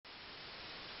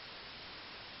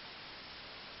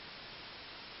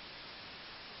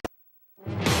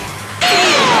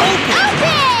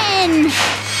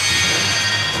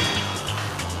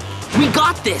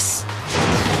got this!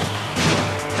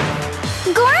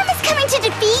 Gorm is coming to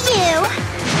defeat you!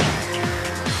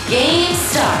 Game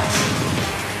start!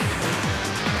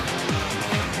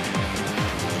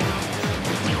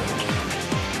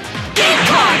 Game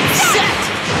card set!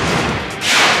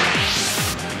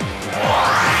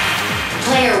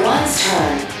 Player 1's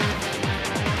turn.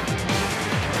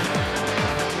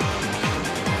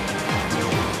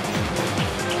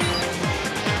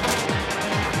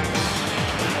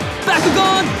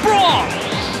 Bakugan Brawl!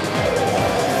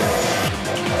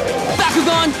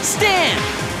 Bakugan Stand!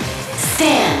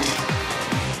 Stand.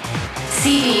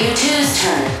 CBU2's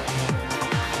turn.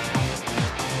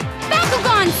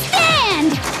 Bakugan,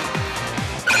 stand!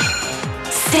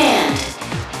 Stand.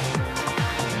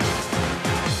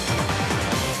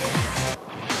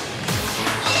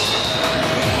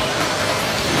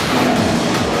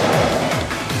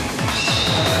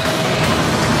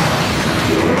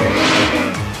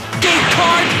 Gate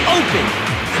card open!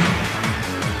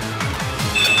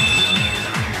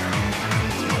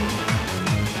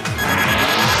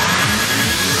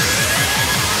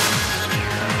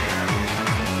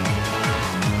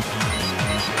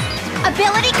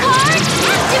 Ability card,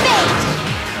 activate!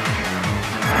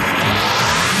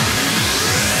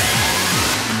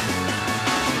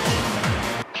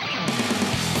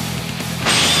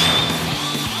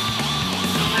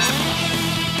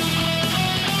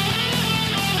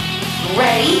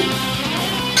 Ready?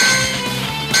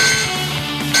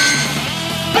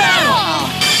 Battle!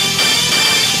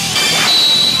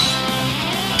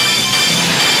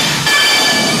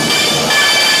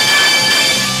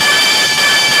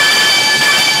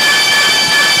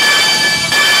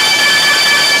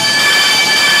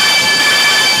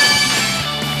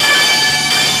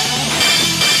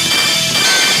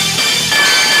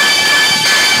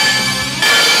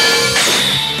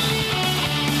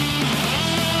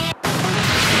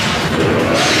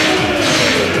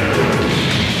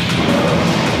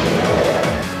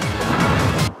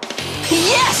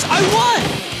 Yes, I won!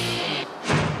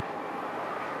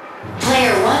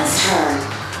 Player 1's turn.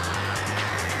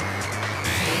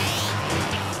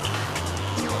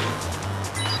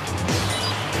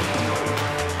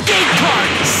 Gate card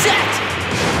set!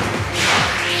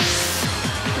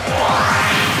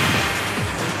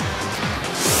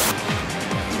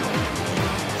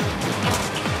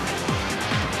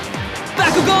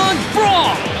 Bakugan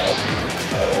Brawl!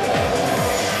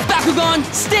 Bakugan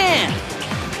Stand!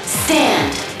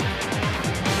 Stand.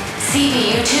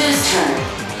 CBU2's turn.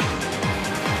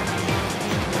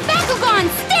 Bakugan,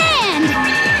 stand!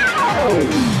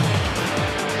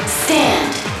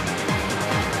 Stand.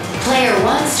 Player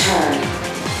 1's turn.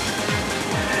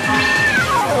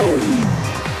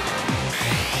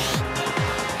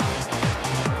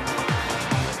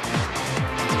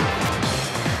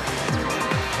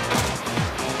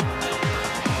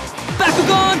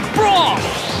 Bakugan Brawl!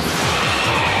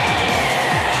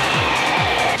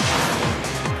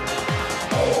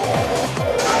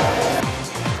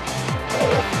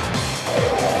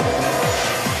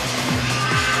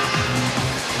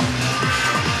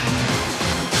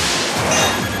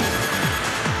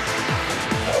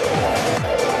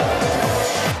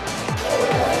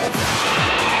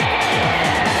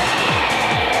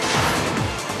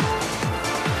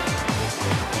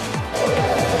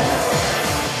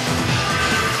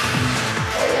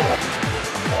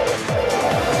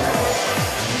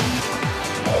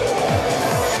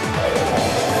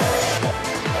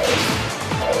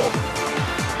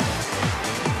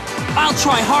 I'll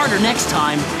try harder next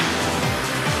time.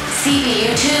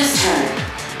 CBU2's turn.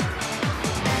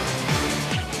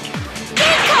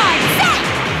 Gate card, set!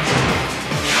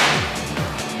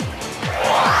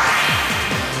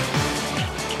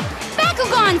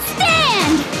 Bakugan,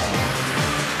 stand!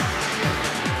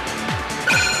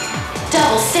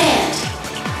 Double stand.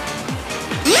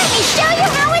 Let me show you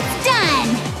how it's done!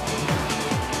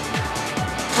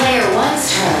 Player 1's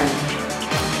turn.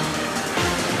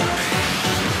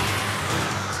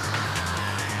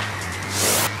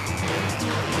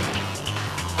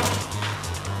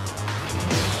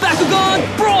 Bakugan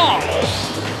Brawl!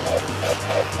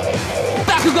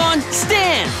 Bakugan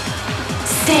Stand!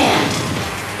 Stand.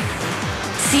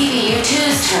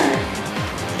 CBU2's turn.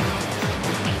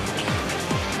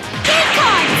 Gate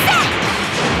card, set!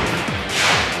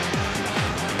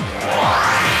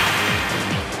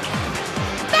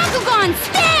 Bakugan,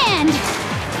 stand!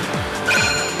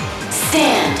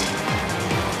 Stand.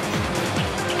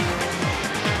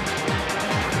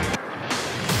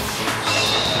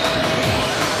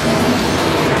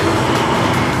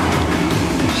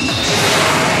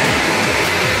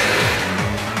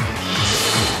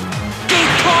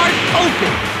 Gate card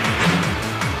open!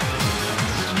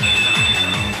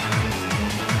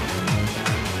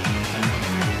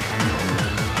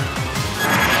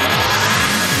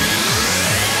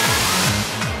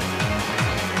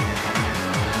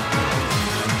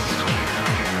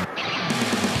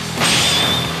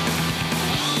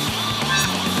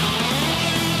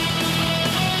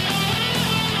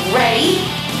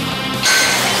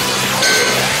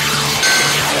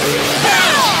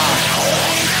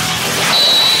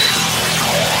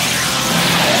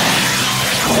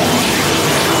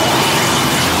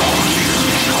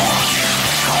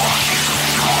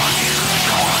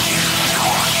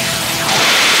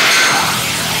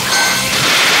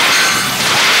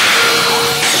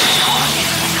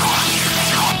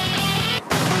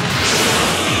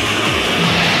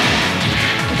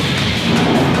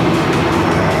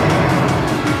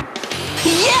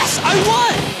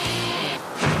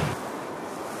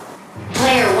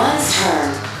 one's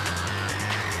turn.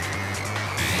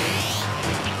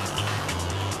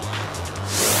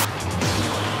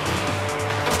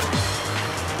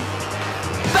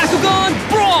 Bakugan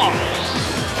Brawl!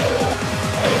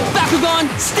 Bakugan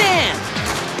Stand!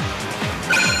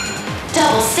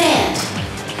 Double stand.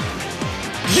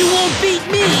 You won't beat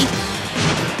me!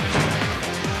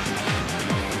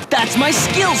 That's my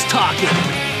skills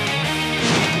talking!